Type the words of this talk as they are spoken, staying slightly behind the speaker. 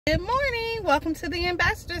Good morning. Welcome to the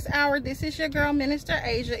Ambassador's Hour. This is your girl, Minister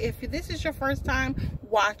Asia. If this is your first time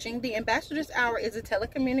watching, the Ambassador's Hour is a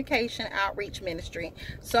telecommunication outreach ministry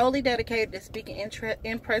solely dedicated to speaking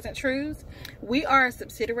in present truths. We are a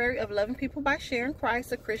subsidiary of Loving People by Sharing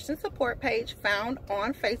Christ, a Christian support page found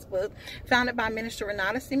on Facebook, founded by Minister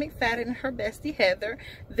Renata C. McFadden and her bestie Heather.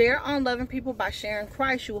 There on Loving People by Sharing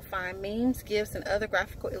Christ, you will find memes, gifs, and other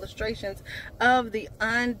graphical illustrations of the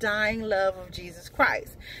undying love of Jesus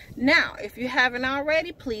Christ. Now, if you haven't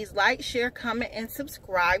already, please like, share, comment, and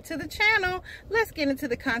subscribe to the channel. Let's get into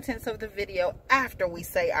the contents of the video after we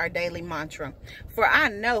say our daily mantra. For I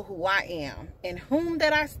know who I am, in whom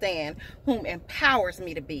that I stand, whom empowers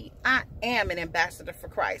me to be. I am an ambassador for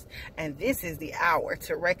Christ, and this is the hour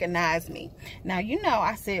to recognize me. Now, you know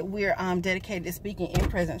I said we're dedicated to speaking in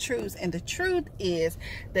present truths, and the truth is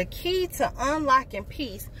the key to unlocking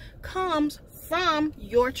peace comes from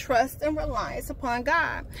your trust and reliance upon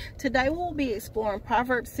God. Today we'll be exploring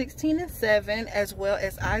Proverbs 16:7 as well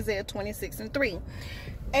as Isaiah 26:3.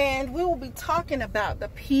 And we will be talking about the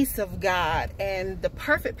peace of God and the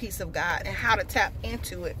perfect peace of God and how to tap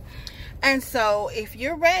into it. And so if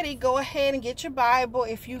you're ready, go ahead and get your Bible.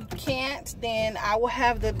 If you can't, then I will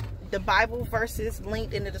have the Bible verses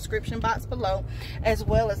linked in the description box below, as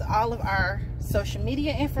well as all of our social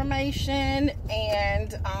media information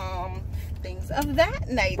and things of that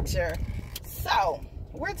nature. So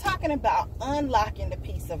we're talking about unlocking the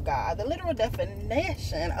peace of God. The literal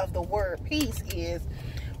definition of the word peace is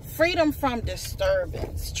freedom from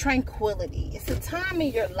disturbance, tranquility. It's a time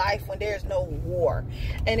in your life when there's no war.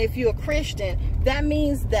 And if you're a Christian, that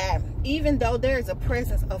means that even though there is a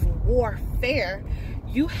presence of warfare,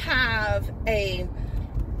 you have a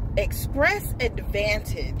express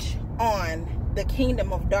advantage on the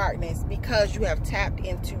kingdom of darkness because you have tapped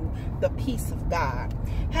into the peace of God.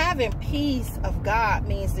 Having peace of God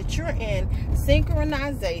means that you're in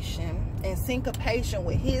synchronization and syncopation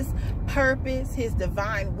with his purpose, his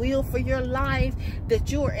divine will for your life, that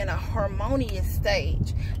you're in a harmonious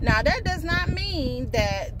stage. Now, that does not mean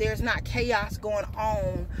that there's not chaos going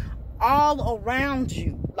on all around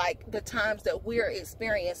you, like the times that we're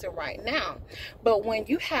experiencing right now. But when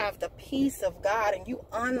you have the peace of God and you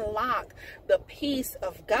unlock the peace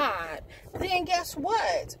of God, then guess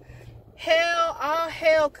what? All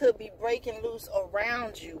hell could be breaking loose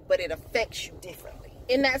around you, but it affects you differently.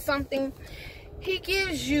 Isn't that something? He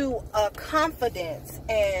gives you a confidence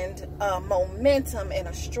and a momentum and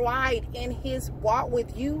a stride in his walk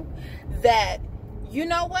with you that, you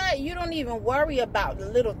know what? You don't even worry about the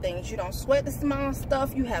little things. You don't sweat the small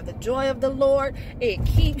stuff. You have the joy of the Lord. It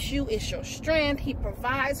keeps you. It's your strength. He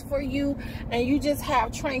provides for you. And you just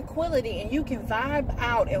have tranquility. And you can vibe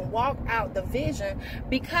out and walk out the vision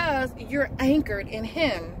because you're anchored in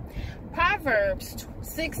him. Proverbs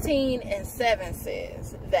 16:7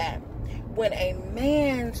 says that when a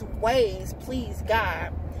man's ways please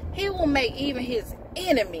God, he will make even his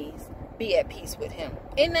enemies be at peace with him.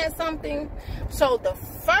 Isn't that something? So the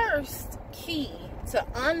first key to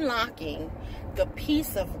unlocking the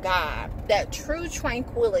peace of God, that true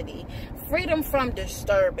tranquility, freedom from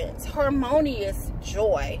disturbance, harmonious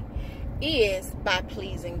joy, is by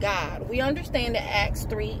pleasing God. We understand that Acts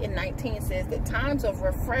 3:19 says that times of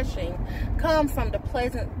refreshing come from the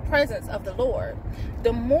pleasant presence of the Lord.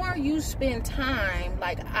 The more you spend time,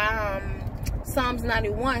 like Psalms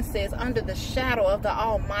 91 says, under the shadow of the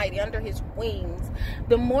Almighty, under his wings,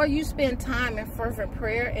 the more you spend time in fervent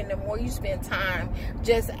prayer and the more you spend time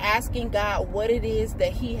just asking God what it is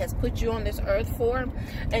that he has put you on this earth for,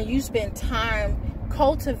 and you spend time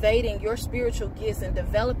cultivating your spiritual gifts and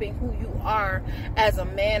developing who you are as a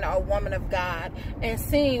man or a woman of God, and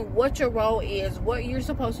seeing what your role is, what you're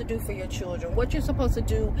supposed to do for your children, what you're supposed to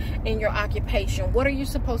do in your occupation, what are you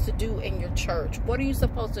supposed to do in your church, what are you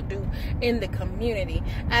supposed to do in the community.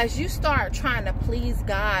 As you start trying to please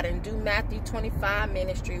God and do Matthew 25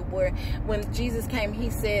 ministry, where when Jesus came, he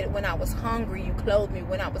said, when I was hungry you clothed me,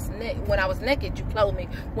 when I was naked you clothed me,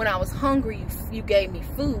 when I was hungry you gave me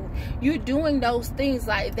food. You're doing those things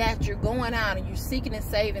like that. You're going out and you're seeking and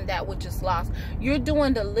saving that which is lost. You're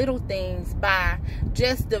doing the little things by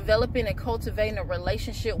just developing and cultivating a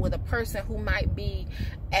relationship with a person who might be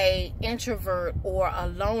a introvert or a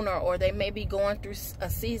loner, or they may be going through a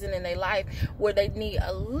season in their life where they need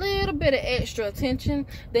a little bit of extra attention.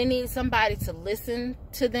 They need somebody to listen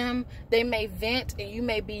to them. They may vent, and you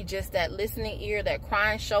may be just that listening ear, that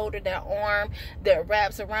crying shoulder, that arm that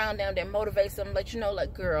wraps around them, that motivates them, let you know,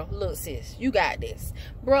 like, girl, look, sis, you got this.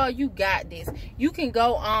 Bro, you got this. You can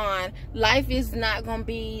go on. Life is not gonna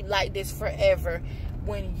be like this forever.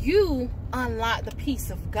 When you unlock the peace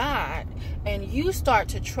of God and you start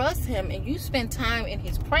to trust him and you spend time in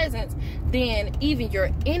his presence, then even your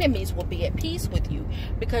enemies will be at peace with you,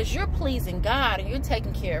 because you're pleasing God and you're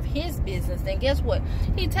taking care of his business. Then guess what?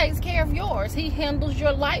 He takes care of yours. He handles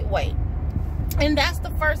your lightweight. And that's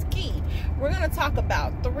the first key. We're going to talk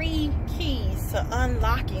about 3 keys to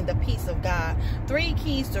unlocking the peace of God. 3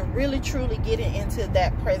 keys to really truly getting into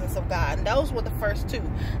that presence of God. And those were the first 2.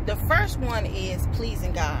 The first one is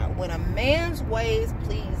pleasing God. When a man's ways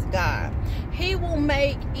please God, he will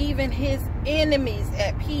make even his enemies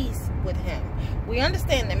at peace with him. We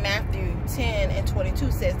understand that Matthew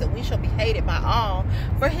 10:22 says that we shall be hated by all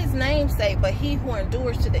for his name's sake, but he who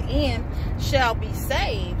endures to the end shall be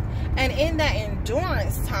saved. And in that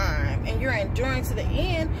endurance time, and you're enduring to the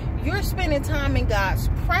end, you're spending time in God's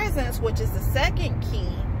presence, which is the second key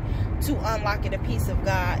to unlocking the peace of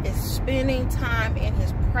God, is spending time in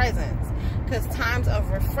his presence. Because times of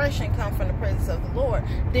refreshing come from the presence of the Lord.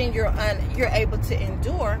 Then you're able to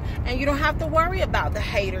endure, and you don't have to worry about the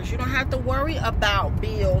haters. You don't have to worry about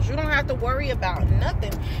bills. You don't have to worry about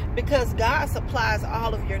nothing, because God supplies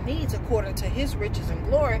all of your needs according to his riches and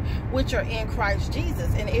glory, which are in Christ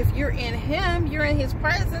Jesus. And if you're in him, you're in his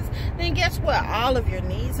presence, then guess what? All of your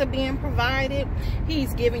needs are being provided.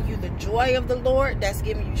 He's giving you the joy of the Lord. That's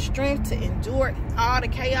giving you strength to endure all the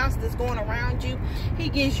chaos that's going around you. He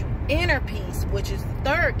gives you inner peace, which is the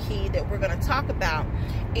third key that we're going to talk about,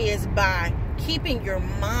 is by keeping your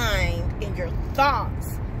mind and your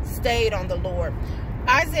thoughts stayed on the Lord.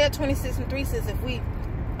 Isaiah 26:3 says, if we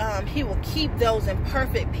he will keep those in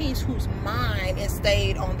perfect peace whose mind is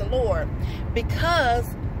stayed on the Lord. Because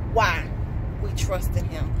why? We trust in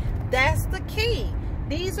him. That's the key.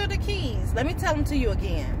 These are the keys. Let me tell them to you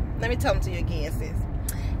again. Let me tell them to you again, sis.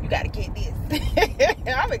 You got to get this.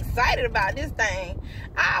 I'm excited about this thing.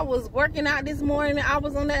 I was working out this morning. I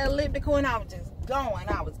was on that elliptical and I was just going.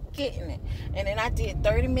 I was getting it. And then I did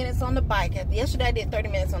 30 minutes on the bike. Yesterday I did 30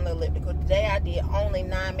 minutes on the elliptical. Today I did only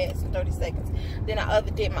 9 minutes and 30 seconds. Then I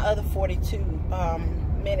did my other 42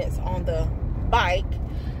 minutes on the bike.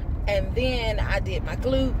 And then I did my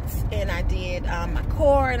glutes and I did my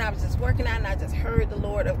core, and I was just working out, and I just heard the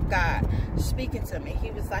Lord of God speaking to me.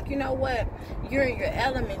 He was like, you know what? You're in your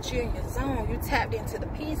element. You're in your zone. You tapped into the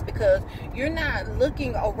peace because you're not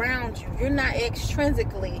looking around you. You're not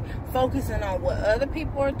extrinsically focusing on what other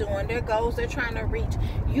people are doing, their goals they're trying to reach.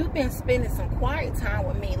 You've been spending some quiet time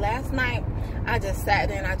with me. Last night, I just sat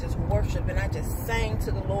there and I just worshiped and I just sang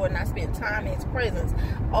to the Lord, and I spent time in his presence.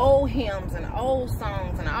 Old hymns and old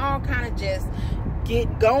songs and all kind of just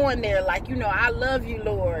get going there, like, you know, I love you,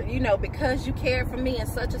 Lord, you know, because you cared for me in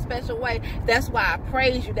such a special way. That's why I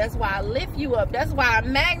praise you. That's why I lift you up. That's why I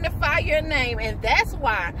magnify your name. And that's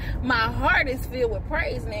why my heart is filled with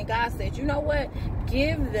praise. And then God said, you know what?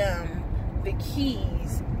 Give them the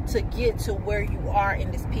keys to get to where you are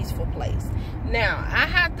in this peaceful place. Now, I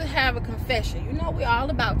have to have a confession. You know, we're all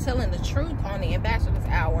about telling the truth on the Ambassador's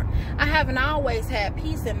Hour. I haven't always had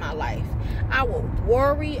peace in my life. I would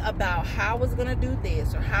worry about how I was going to do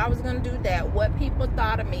this or how I was going to do that, what people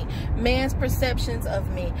thought of me, man's perceptions of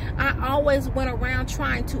me. I always went around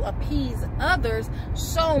trying to appease others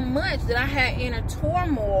so much that I had inner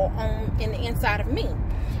turmoil in the inside of me.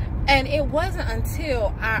 And it wasn't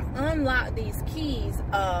until I unlocked these keys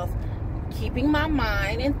of keeping my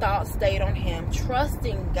mind and thoughts stayed on him,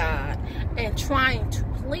 trusting God, and trying to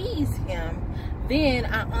please him, then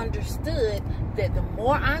I understood that the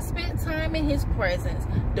more I spent time in his presence,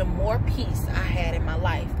 the more peace I had in my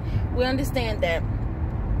life. We understand that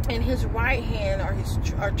in his right hand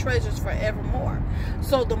are treasures forevermore.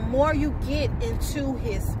 So the more you get into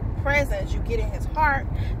his presence, you get in his heart,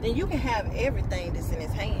 then you can have everything that's in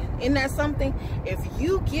his hand. Isn't that something? If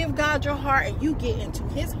you give God your heart and you get into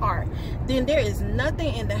his heart, then there is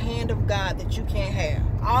nothing in the hand of God that you can't have.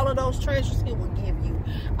 All of those treasures he will give you.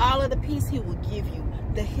 All of the peace he will give you.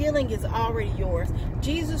 The healing is already yours.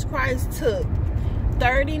 Jesus Christ took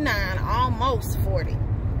 39, almost 40,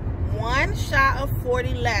 one shot of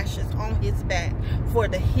 40 lashes on his back for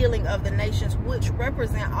the healing of the nations, which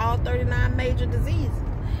represent all 39 major diseases.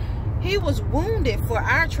 He was wounded for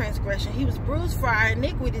our transgression. He was bruised for our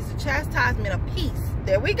iniquities. The chastisement of peace.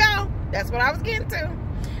 There we go. That's what I was getting to.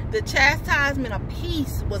 The chastisement of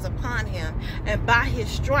peace was upon him. And by his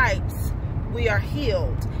stripes, we are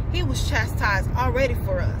healed. He was chastised already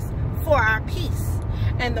for us, for our peace.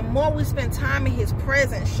 And the more we spend time in his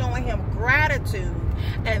presence, showing him gratitude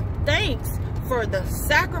and thanks for the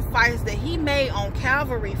sacrifice that he made on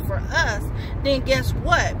Calvary for us, then guess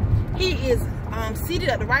what? He is seated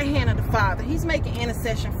at the right hand of the Father. He's making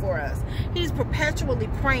intercession for us. He's perpetually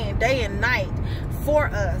praying day and night for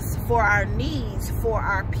us, for our needs, for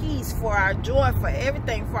our peace, for our joy, for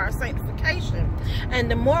everything, for our sanctification.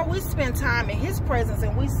 And the more we spend time in his presence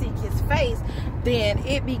and we seek his face, then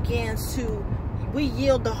it begins to, we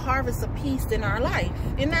yield the harvest of peace in our life.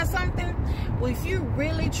 Isn't that something? Well, if you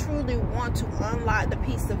really truly want to unlock the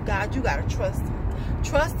peace of God, you got to trust him.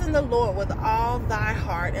 Trust in the Lord with all thy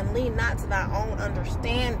heart, and lean not to thy own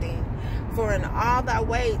understanding. For in all thy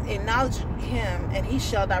ways acknowledge him, and he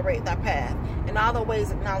shall direct thy path. In all thy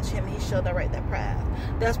ways acknowledge him, and he shall direct thy path.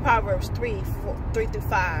 That's Proverbs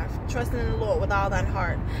 3:3-5. Trust in the Lord with all thine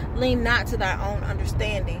heart. Lean not to thy own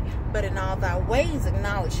understanding, but in all thy ways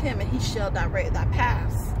acknowledge him, and he shall direct thy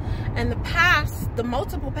paths. And the paths, the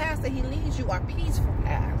multiple paths that he leads you are peaceful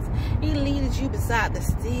paths. He leads you beside the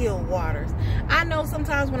still waters. I know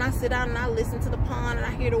sometimes when I sit down and I listen to the pond and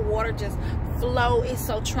I hear the water just flow, it's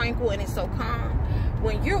so tranquil and it's so calm.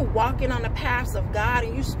 When you're walking on the paths of God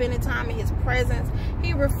and you're spending time in his presence,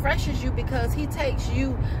 he refreshes you because he takes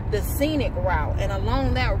you the scenic route. And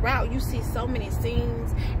along that route, you see so many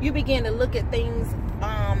scenes. You begin to look at things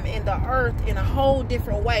in the earth in a whole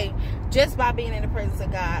different way just by being in the presence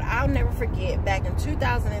of God. I'll never forget, back in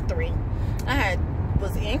 2003, I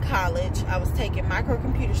was in college. I was taking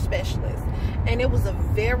microcomputer specialist, and it was a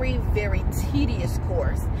very, very tedious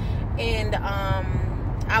course. And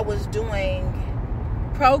I was doing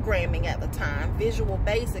programming at the time, Visual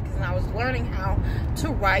Basics, and I was learning how to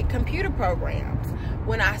write computer programs.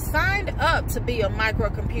 When I signed up to be a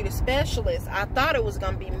microcomputer specialist, I thought it was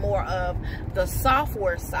going to be more of the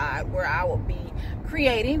software side, where I would be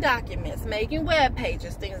creating documents, making web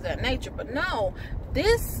pages, things of that nature. But no,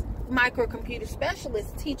 this microcomputer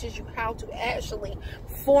specialist teaches you how to actually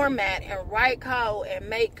format and write code and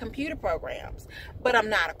make computer programs. But I'm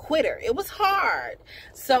not a quitter. It was hard.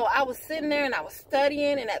 So I was sitting there and I was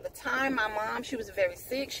studying, and at the time my mom, she was very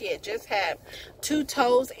sick. She had just had 2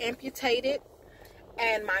 toes amputated,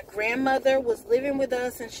 and my grandmother was living with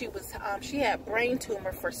us, and she was she had brain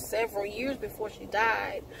tumor for several years before she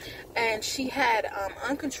died, and she had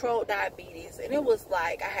uncontrolled diabetes. And it was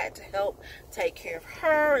like I had to help take care of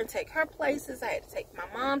her and take her places. I had to take my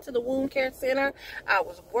mom to the wound care center. I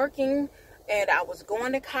was working and I was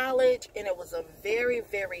going to college, and it was a very,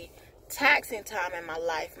 very taxing time in my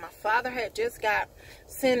life. My father had just got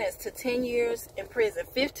sentenced to 10 years in prison,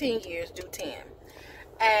 15 years due 10,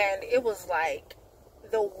 and it was like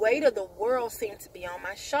the weight of the world seemed to be on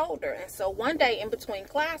my shoulder. And so one day in between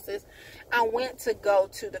classes, I went to go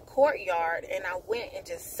to the courtyard, and I went and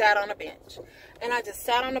just sat on a bench. And I just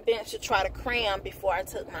sat on a bench to try to cram before I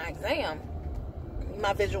took my exam,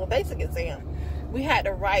 my Visual Basic exam. We had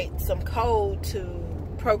to write some code to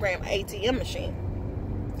program ATM machine.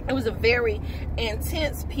 It was a very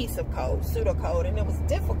intense piece of code, pseudocode, and it was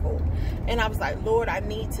difficult. And I was like, Lord, I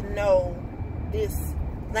need to know this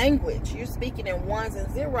language. You're speaking in ones and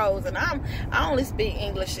zeros, and I only speak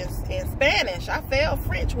English and Spanish. I failed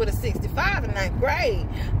French with a 65 in 9th grade.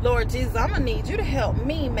 Lord Jesus, I'm gonna need you to help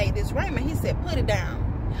me make this raiment. He said, put it down.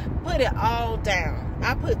 Put it all down.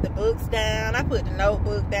 I put the books down. I put the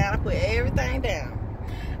notebook down. I put everything down.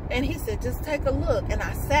 And he said, just take a look. And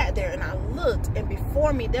I sat there and I looked, and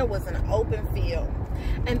before me there was an open field,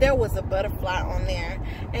 and there was a butterfly on there.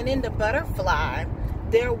 And in the butterfly,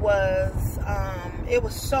 there was it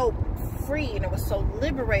was so free, and it was so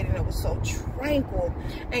liberating, it was so tranquil.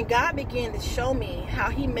 And God began to show me how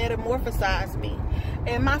he metamorphosized me.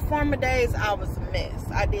 In my former days, I was a mess.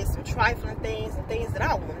 I did some trifling things and things that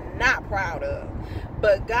I was not proud of.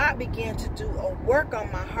 But God began to do a work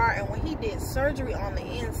on my heart, and when he did surgery on the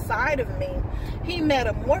inside of me, he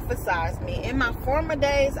metamorphosized me. In my former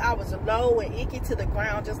days, I was low and icky to the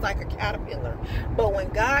ground, just like a caterpillar. But when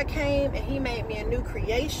God came and he made me a new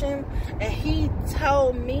creation, and he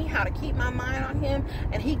told me how to keep my mind on him,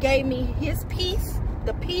 and he gave me his peace,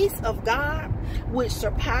 the peace of God, which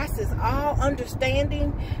surpasses all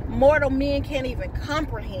understanding. Mortal men can't even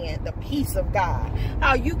comprehend the peace of God.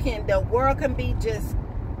 How the world can be just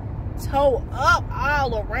toe up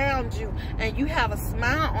all around you, and you have a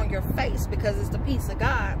smile on your face because it's the peace of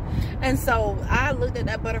God. And so I looked at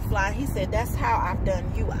that butterfly, and he said, that's how I've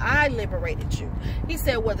done you. I liberated you. He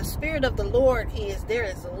said, where the Spirit of the Lord is, there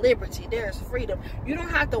is liberty, there is freedom. You don't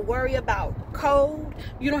have to worry about code.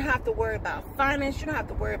 You don't have to worry about finance. You don't have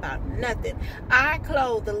to worry about nothing. I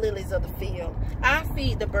clothe the lilies of the field. I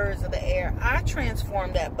feed the birds of the air. I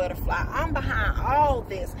transform that butterfly. I'm behind all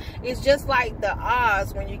this. It's just like the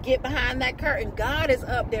Oz. When you get behind that curtain, God is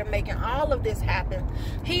up there making all of this happen.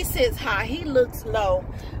 He sits high, he looks low.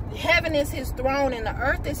 Heaven is his throne and the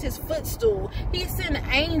earth is his footstool. He sent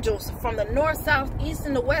angels from the north, south, east,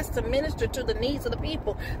 and the west to minister to the needs of the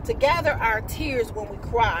people, to gather our tears when we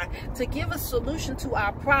cry, to give a solution to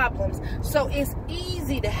our problems. So it's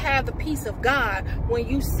easy to have the peace of God when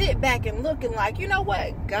you sit back and looking like, you know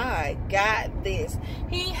what? God got this.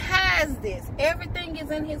 He has this. Everything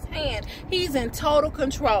is in his hand. He's in total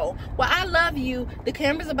control. Well, I love you. The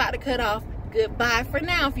camera's about to cut off. Goodbye for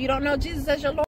now. If you don't know Jesus as your Lord,